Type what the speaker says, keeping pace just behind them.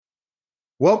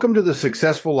Welcome to the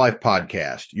Successful Life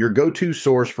Podcast, your go-to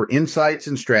source for insights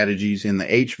and strategies in the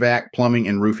HVAC, plumbing,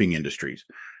 and roofing industries.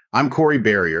 I'm Corey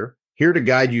Barrier, here to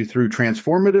guide you through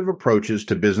transformative approaches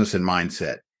to business and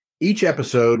mindset. Each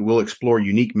episode will explore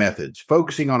unique methods,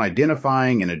 focusing on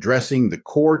identifying and addressing the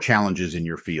core challenges in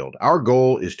your field. Our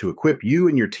goal is to equip you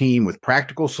and your team with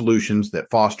practical solutions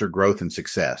that foster growth and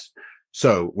success.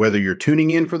 So, whether you're tuning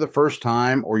in for the first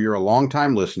time or you're a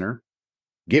longtime listener,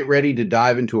 get ready to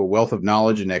dive into a wealth of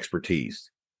knowledge and expertise.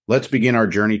 Let's begin our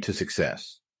journey to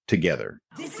success together.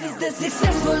 This is the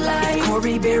Successful Life.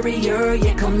 Corey Barrier,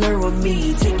 yeah, come learn with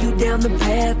me. Take you down the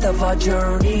path of our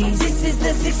journeys. This is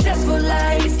the Successful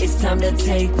Life. It's time to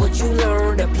take what you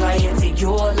learned, apply it to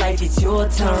your life. It's your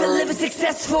turn to live a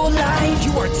successful life.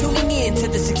 You are tuning in to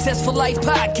the Successful Life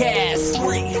Podcast.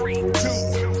 3, 2,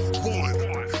 1,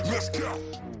 let's go.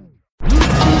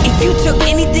 If you took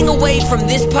anything away from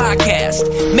this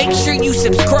podcast, make sure you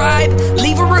subscribe,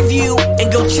 leave a review,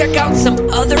 and go check out some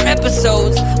other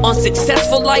episodes on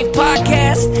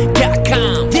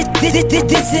SuccessfulLifePodcast.com.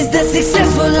 This is the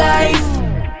Successful Life.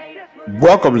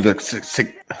 Welcome to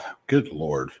the Good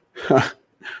Lord.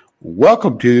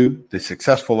 Welcome to the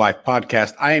Successful Life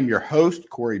Podcast. I am your host,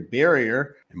 Corey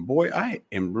Barrier, and boy, I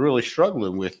am really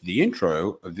struggling with the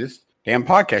intro of this damn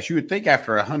podcast. You would think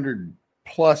after 100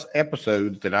 plus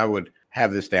episodes that I would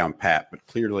have this down pat, but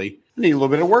clearly I need a little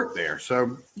bit of work there.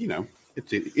 So, you know,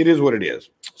 it is what it is.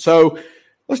 So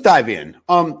let's dive in.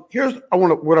 Here's what I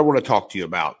want to talk to you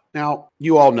about. Now,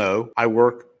 you all know I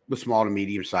work with small to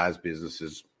medium sized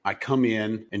businesses. I come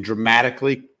in and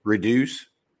dramatically reduce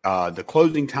the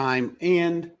closing time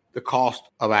and the cost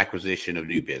of acquisition of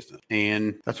new business.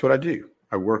 And that's what I do.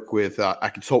 I work with, I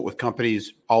consult with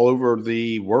companies all over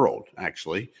the world,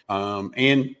 actually.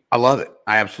 And I love it.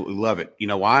 I absolutely love it. You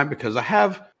know why? Because I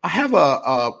have a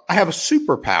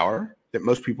superpower that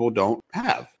most people don't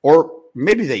have, or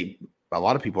maybe a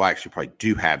lot of people actually probably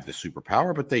do have the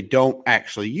superpower, but they don't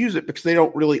actually use it because they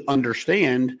don't really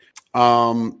understand.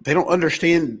 They don't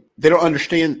understand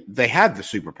they have the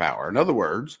superpower. In other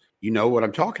words, you know what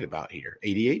I'm talking about here,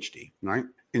 ADHD, right?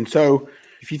 And so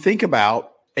if you think about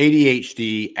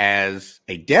ADHD as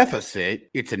a deficit,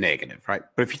 it's a negative, right?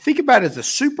 But if you think about it as a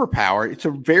superpower, it's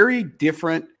a very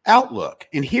different outlook.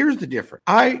 And here's the difference.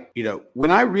 When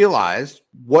I realized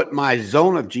what my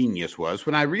zone of genius was,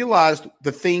 when I realized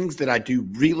the things that I do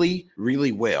really,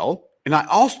 really well, and I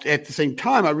also, at the same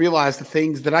time, I realized the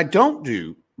things that I don't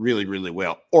do really, really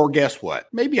well. Or guess what?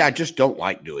 Maybe I just don't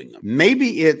like doing them.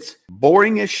 Maybe it's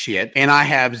boring as shit and I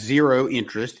have zero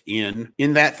interest in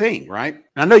that thing, right?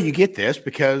 And I know you get this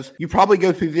because you probably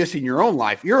go through this in your own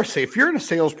life. If you're a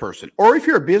salesperson or if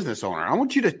you're a business owner, I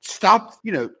want you to stop,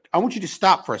 I want you to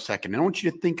stop for a second. And I want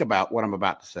you to think about what I'm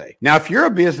about to say. Now, if you're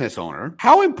a business owner,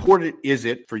 how important is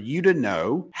it for you to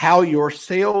know how your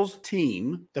sales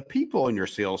team, the people in your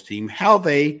sales team, how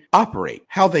they operate,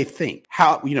 how they think,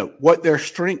 what their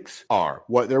strengths are,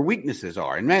 what their weaknesses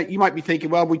are? And Matt, you might be thinking,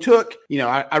 well,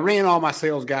 I ran all my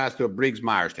sales guys through a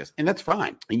Briggs-Myers test, and that's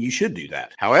fine. And you should do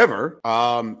that. However,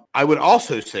 I would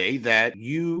also say that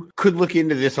you could look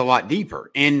into this a lot deeper.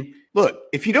 And look,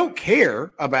 if you don't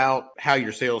care about how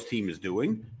your sales team is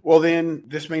doing, well, then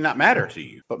this may not matter to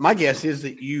you. But my guess is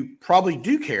that you probably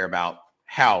do care about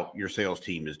how your sales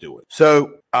team is doing.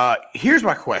 So here's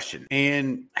my question.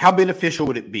 And how beneficial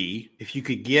would it be if you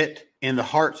could get in the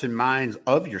hearts and minds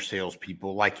of your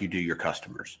salespeople like you do your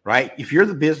customers, right? If you're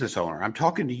the business owner, I'm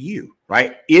talking to you,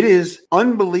 right? It is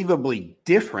unbelievably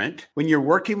different when you're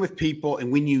working with people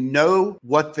and when you know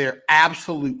what they're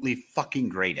absolutely fucking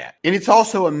great at. And it's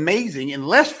also amazing and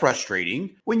less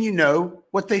frustrating when you know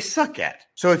what they suck at.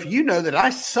 So if you know that I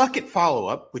suck at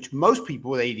follow-up, which most people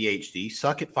with ADHD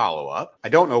suck at follow-up, I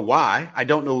don't know why. I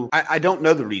don't know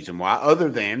the reason why, other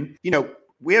than,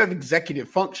 we have executive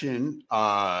function,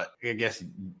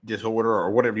 disorder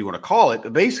or whatever you want to call it.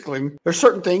 But basically, there's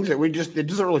certain things that it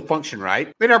doesn't really function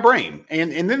right in our brain.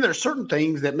 And then there's certain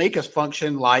things that make us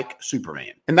function like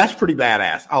Superman. And that's pretty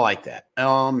badass. I like that.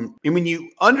 And when you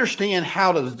understand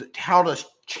how to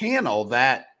channel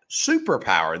that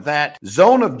superpower, that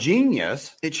zone of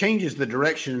genius, it changes the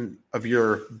direction of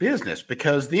your business,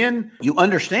 because then you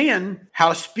understand how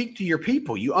to speak to your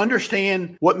people. You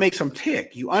understand what makes them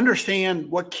tick. You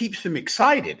understand what keeps them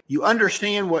excited. You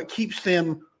understand what keeps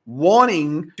them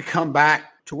wanting to come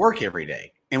back to work every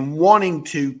day and wanting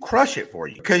to crush it for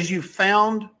you, because you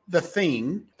found the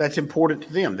thing that's important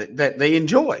to them that they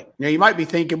enjoy. Now, you might be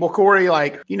thinking, well, Corey,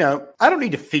 I don't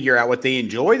need to figure out what they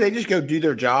enjoy. They just go do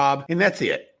their job and that's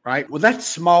it. right? Well, that's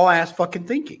small ass fucking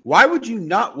thinking. Why would you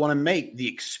not want to make the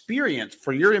experience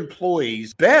for your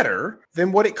employees better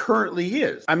than what it currently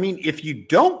is? I mean, if you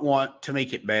don't want to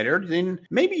make it better, then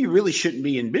maybe you really shouldn't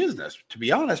be in business, to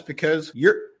be honest, because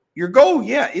your goal,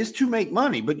 is to make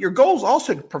money, but your goal is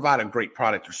also to provide a great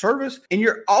product or service. And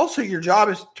your job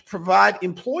is to provide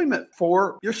employment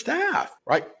for your staff,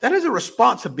 right? That is a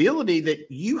responsibility that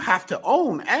you have to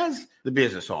own as the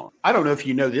business owner. I don't know if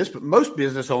you know this, but most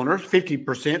business owners, 50 to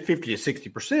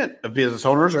 60% of business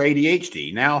owners are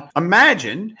ADHD. Now,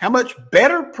 imagine how much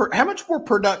more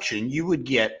production you would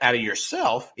get out of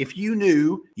yourself if you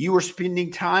knew you were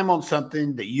spending time on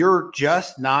something that you're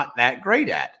just not that great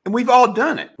at. And we've all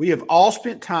done it. We have all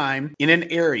spent time in an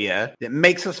area that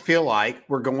makes us feel like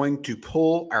we're going to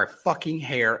pull our fucking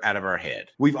hair out of our head.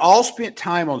 We've all spent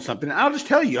time on something. And I'll just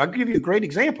tell you, I'll give you a great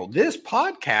example. This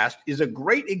podcast is a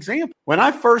great example. When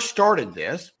I first started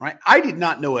this, right, I didn't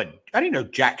know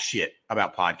jack shit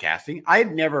about podcasting.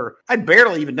 I'd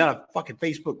barely even done a fucking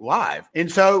Facebook Live.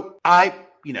 And so I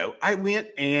went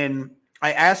and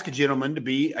I asked a gentleman to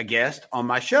be a guest on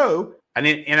my show. And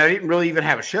I didn't really even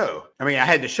have a show. I mean, I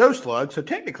had the show slug, so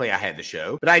technically I had the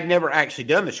show, but I'd never actually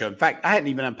done the show. In fact, I hadn't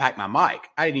even unpacked my mic.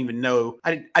 I didn't even know.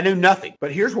 I knew nothing.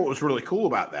 But here's what was really cool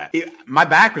about that. My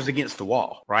back was against the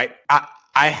wall, right?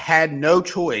 I had no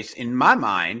choice in my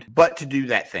mind but to do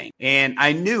that thing. And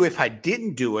I knew if I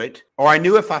didn't do it, or I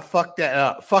knew if I fucked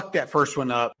that first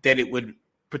one up, that it would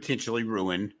potentially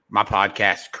ruin my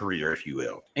podcast career, if you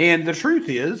will. And the truth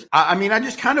is, I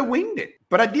just kind of winged it,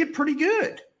 but I did pretty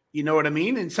good. You know what I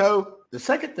mean? And so the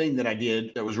second thing that I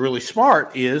did that was really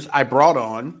smart is I brought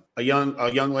on a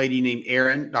young lady named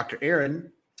Erin, Dr.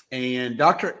 Erin. And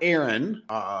Dr. Erin,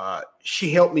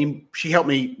 she helped me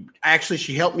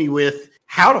with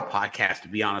how to podcast, to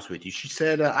be honest with you. She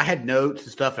said, I had notes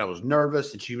and stuff, and I was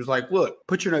nervous. And she was like, look,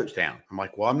 put your notes down. I'm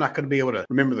like, well, I'm not going to be able to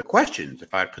remember the questions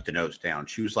if I put the notes down.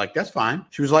 She was like, that's fine.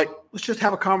 She was like, let's just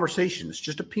have a conversation. It's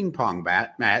just a ping pong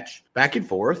match back and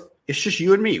forth. It's just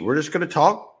you and me. We're just going to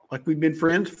talk like we've been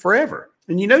friends forever.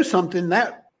 And you know something,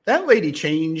 that lady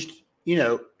changed,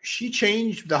 she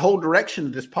changed the whole direction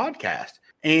of this podcast.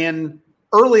 And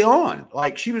early on,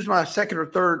 like she was my second or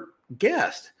third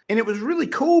guest. And it was really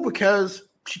cool because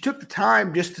she took the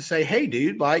time just to say, hey,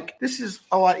 dude, like this is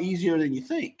a lot easier than you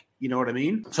think. You know what I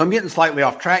mean? So I'm getting slightly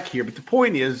off track here. But the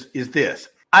point is this.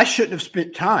 I shouldn't have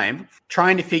spent time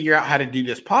trying to figure out how to do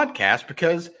this podcast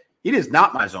because it is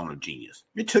not my zone of genius.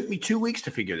 It took me 2 weeks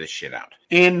to figure this shit out.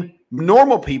 And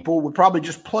normal people would probably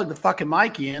just plug the fucking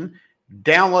mic in,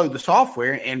 download the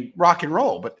software, and rock and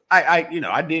roll. But I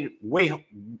did it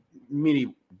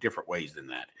many different ways than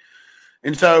that.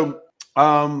 And so,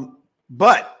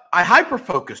 but I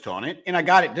hyper-focused on it, and I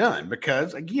got it done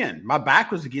because, again, my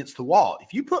back was against the wall.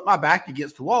 If you put my back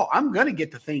against the wall, I'm going to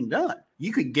get the thing done.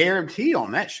 You could guarantee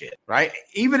on that shit, right?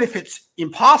 Even if it's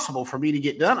impossible for me to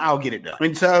get done, I'll get it done.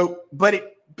 And so, but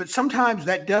sometimes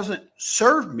that doesn't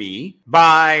serve me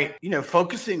by,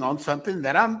 focusing on something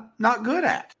that I'm not good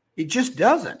at. It just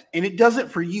doesn't. And it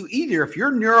doesn't for you either. If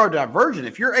you're neurodivergent,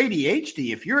 if you're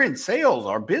ADHD, if you're in sales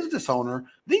or business owner,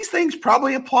 these things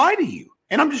probably apply to you.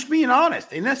 And I'm just being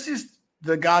honest. And that's just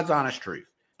the God's honest truth.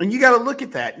 And you got to look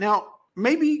at that. Now,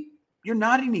 maybe you're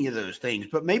not any of those things,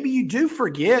 but maybe you do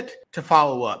forget to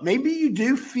follow up. Maybe you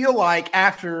do feel like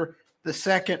after the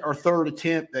second or third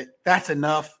attempt that that's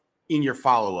enough in your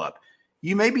follow-up.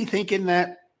 You may be thinking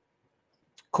that,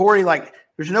 Corey, like,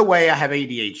 there's no way I have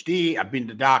ADHD. I've been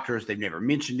to doctors. They've never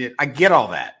mentioned it. I get all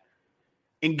that.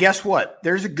 And guess what?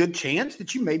 There's a good chance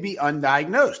that you may be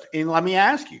undiagnosed. And let me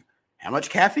ask you, how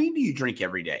much caffeine do you drink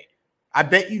every day? I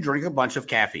bet you drink a bunch of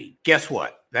caffeine. Guess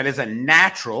what? That is a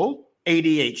natural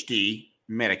ADHD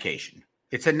medication.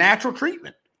 It's a natural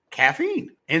treatment,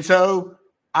 caffeine. And so,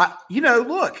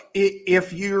 look,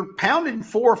 if you're pounding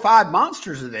 4 or 5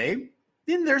 monsters a day,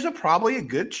 then there's probably a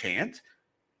good chance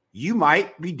you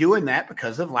might be doing that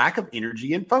because of lack of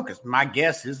energy and focus. My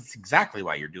guess is it's exactly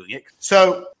why you're doing it.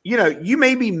 So, you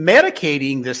may be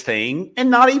medicating this thing and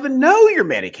not even know you're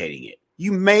medicating it.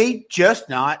 You may just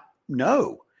not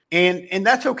know. And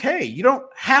that's okay. You don't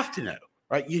have to know,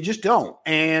 right? You just don't.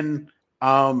 And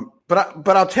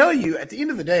but I'll tell you, at the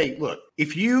end of the day, look,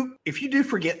 if you do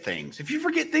forget things, if you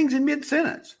forget things in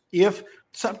mid-sentence, if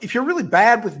you're really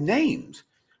bad with names,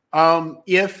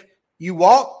 if you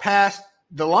walk past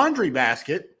the laundry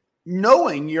basket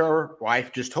knowing your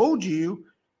wife just told you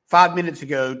 5 minutes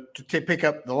ago to pick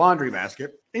up the laundry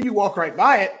basket, and you walk right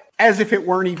by it as if it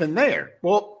weren't even there.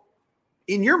 Well,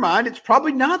 in your mind, it's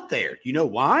probably not there. You know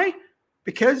why?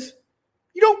 Because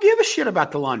you don't give a shit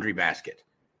about the laundry basket.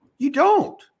 You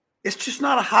don't. It's just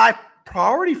not a high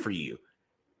priority for you.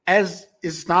 as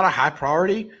is not a high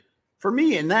priority for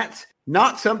me. And that's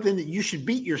not something that you should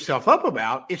beat yourself up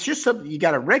about. It's just something you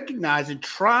got to recognize and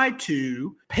try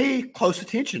to pay close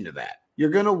attention to that. You're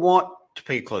going to want to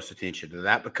pay close attention to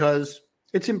that because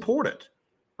it's important,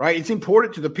 right? It's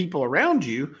important to the people around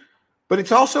you, but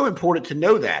it's also important to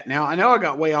know that. Now, I know I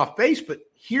got way off base, but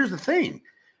here's the thing.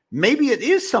 Maybe it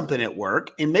is something at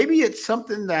work, and maybe it's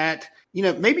something that,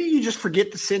 maybe you just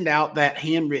forget to send out that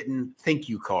handwritten thank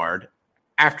you card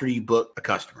after you book a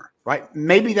customer, right?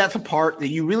 Maybe that's a part that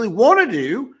you really want to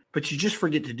do, but you just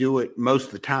forget to do it most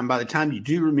of the time. By the time you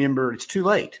do remember, it's too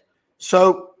late.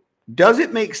 So does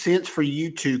it make sense for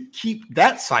you to keep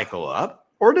that cycle up,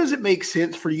 or does it make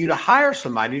sense for you to hire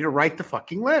somebody to write the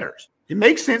fucking letters? It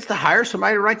makes sense to hire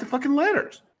somebody to write the fucking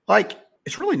letters. Like,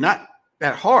 it's really not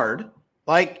that hard.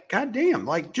 Like, goddamn,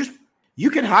 like, just, you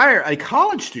can hire a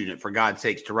college student, for God's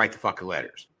sakes, to write the fucking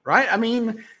letters, right? I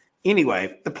mean,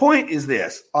 anyway, the point is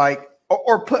this, like,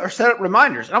 or set up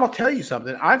reminders. And I'm going to tell you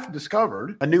something. I've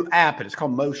discovered a new app, and it's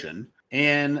called Motion.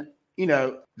 And,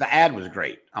 the ad was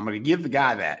great. I'm going to give the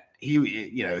guy that.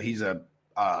 He's a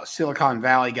Silicon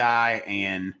Valley guy,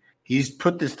 and he's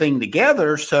put this thing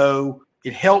together so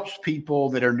it helps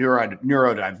people that are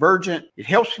neurodivergent. It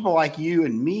helps people like you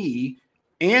and me,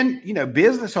 and,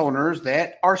 business owners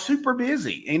that are super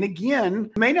busy. And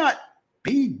again, may not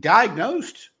be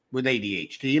diagnosed with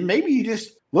ADHD. And maybe you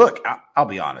just, look, I'll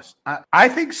be honest. I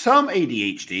think some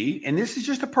ADHD, and this is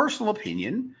just a personal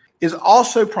opinion, is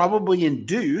also probably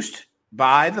induced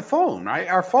by the phone, right?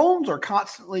 Our phones are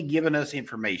constantly giving us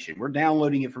information. We're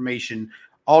downloading information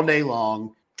all day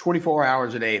long, 24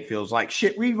 hours a day. It feels like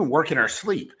shit. We even work in our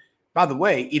sleep. By the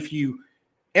way, if you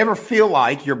ever feel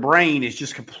like your brain is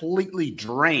just completely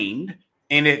drained,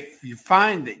 and if you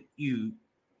find that you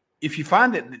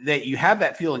have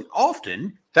that feeling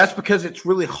often, that's because it's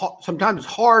really sometimes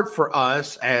hard for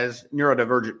us as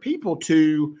neurodivergent people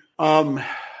to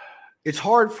it's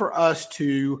hard for us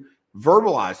to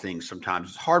verbalize things. Sometimes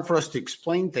it's hard for us to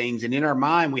explain things, and in our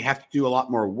mind we have to do a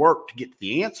lot more work to get to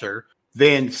the answer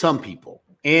than some people.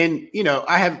 And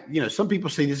I have some people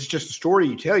say this is just a story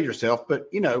you tell yourself, but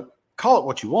call it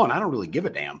what you want. I don't really give a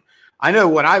damn. I know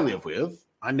what I live with.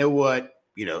 I know what,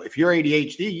 if you're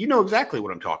ADHD, you know exactly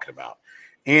what I'm talking about.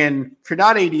 And if you're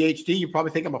not ADHD, you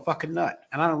probably think I'm a fucking nut,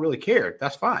 and I don't really care.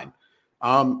 That's fine.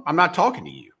 I'm not talking to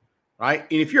you, right?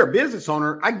 And if you're a business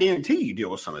owner, I guarantee you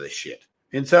deal with some of this shit.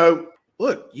 And so,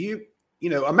 look,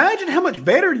 imagine how much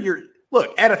better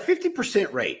at a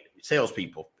 50% rate,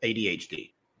 salespeople,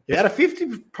 ADHD, at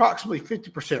approximately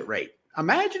 50% rate.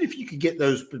 Imagine if you could get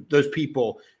those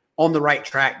people on the right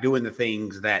track doing the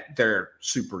things that they're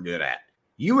super good at.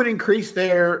 You would increase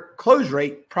their close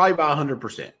rate probably by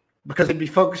 100% because they'd be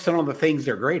focusing on the things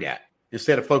they're great at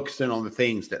instead of focusing on the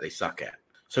things that they suck at.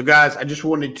 So, guys, I just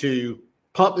wanted to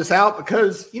pump this out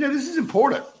because, this is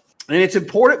important. And it's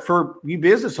important for you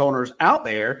business owners out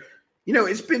there.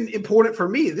 It's been important for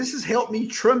me. This has helped me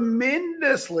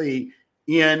tremendously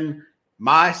in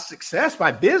my success,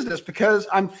 my business, because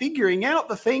I'm figuring out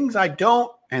the things I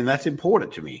don't, and that's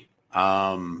important to me.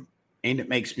 And it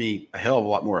makes me a hell of a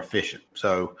lot more efficient.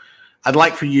 So I'd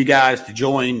like for you guys to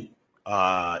join,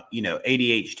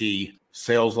 ADHD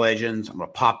Sales Legends. I'm going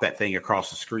to pop that thing across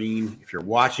the screen. If you're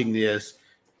watching this,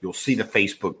 you'll see the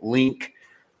Facebook link.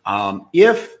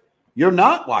 If you're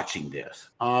not watching this,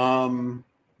 the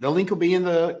link will be in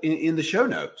the show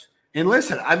notes. And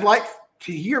listen, I'd like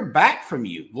to hear back from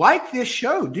you. Like this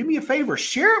show, do me a favor,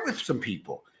 share it with some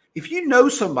people. If you know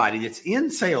somebody that's in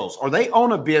sales or they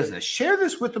own a business, share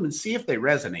this with them and see if they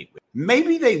resonate with it.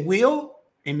 Maybe they will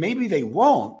and maybe they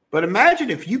won't. But imagine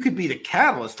if you could be the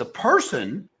catalyst, the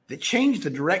person that changed the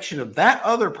direction of that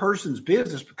other person's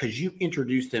business because you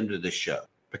introduced them to this show.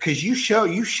 Because you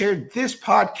shared this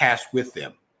podcast with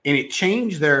them and it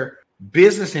changed their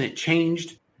business and it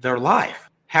changed their life.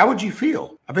 How would you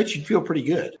feel? I bet you'd feel pretty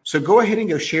good. So go ahead and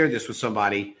go share this with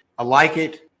somebody. I like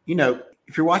it.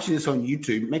 If you're watching this on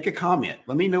YouTube, make a comment.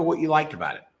 Let me know what you liked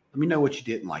about it. Let me know what you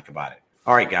didn't like about it.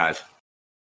 All right, guys.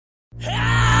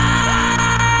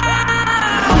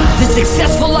 The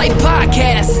Successful Life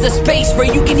Podcast is a space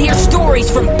where you can hear stories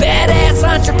from badass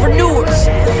entrepreneurs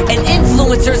and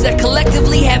influencers that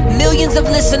collectively have millions of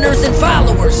listeners and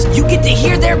followers. You get to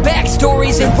hear their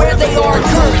backstories and where they are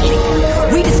currently.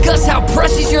 We discuss how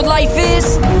precious your life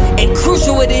is and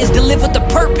crucial it is to live with a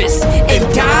purpose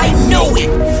and die knowing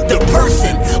the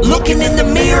person looking in the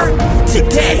mirror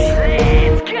today.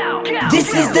 This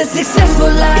This is the successful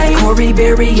life. Corey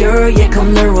Barrier, yeah,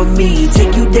 come learn with me.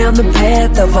 Take you down the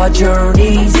path of our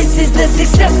journeys. This is the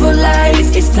successful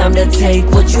life. It's time to take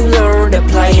what you learned,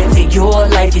 apply it to your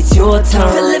life. It's your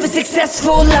turn to live a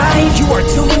successful life. You are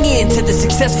tuning in to the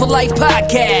Successful Life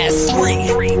Podcast.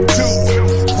 3,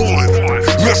 2, 1,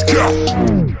 let's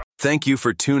go. Thank you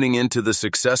for tuning into the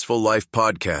Successful Life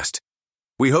Podcast.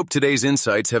 We hope today's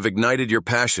insights have ignited your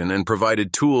passion and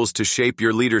provided tools to shape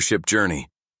your leadership journey.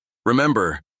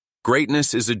 Remember,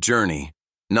 greatness is a journey,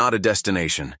 not a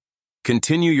destination.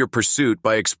 Continue your pursuit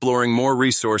by exploring more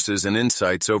resources and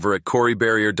insights over at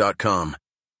CoreyBarrier.com.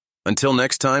 Until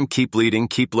next time, keep leading,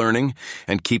 keep learning,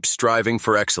 and keep striving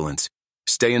for excellence.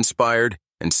 Stay inspired,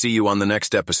 and see you on the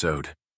next episode.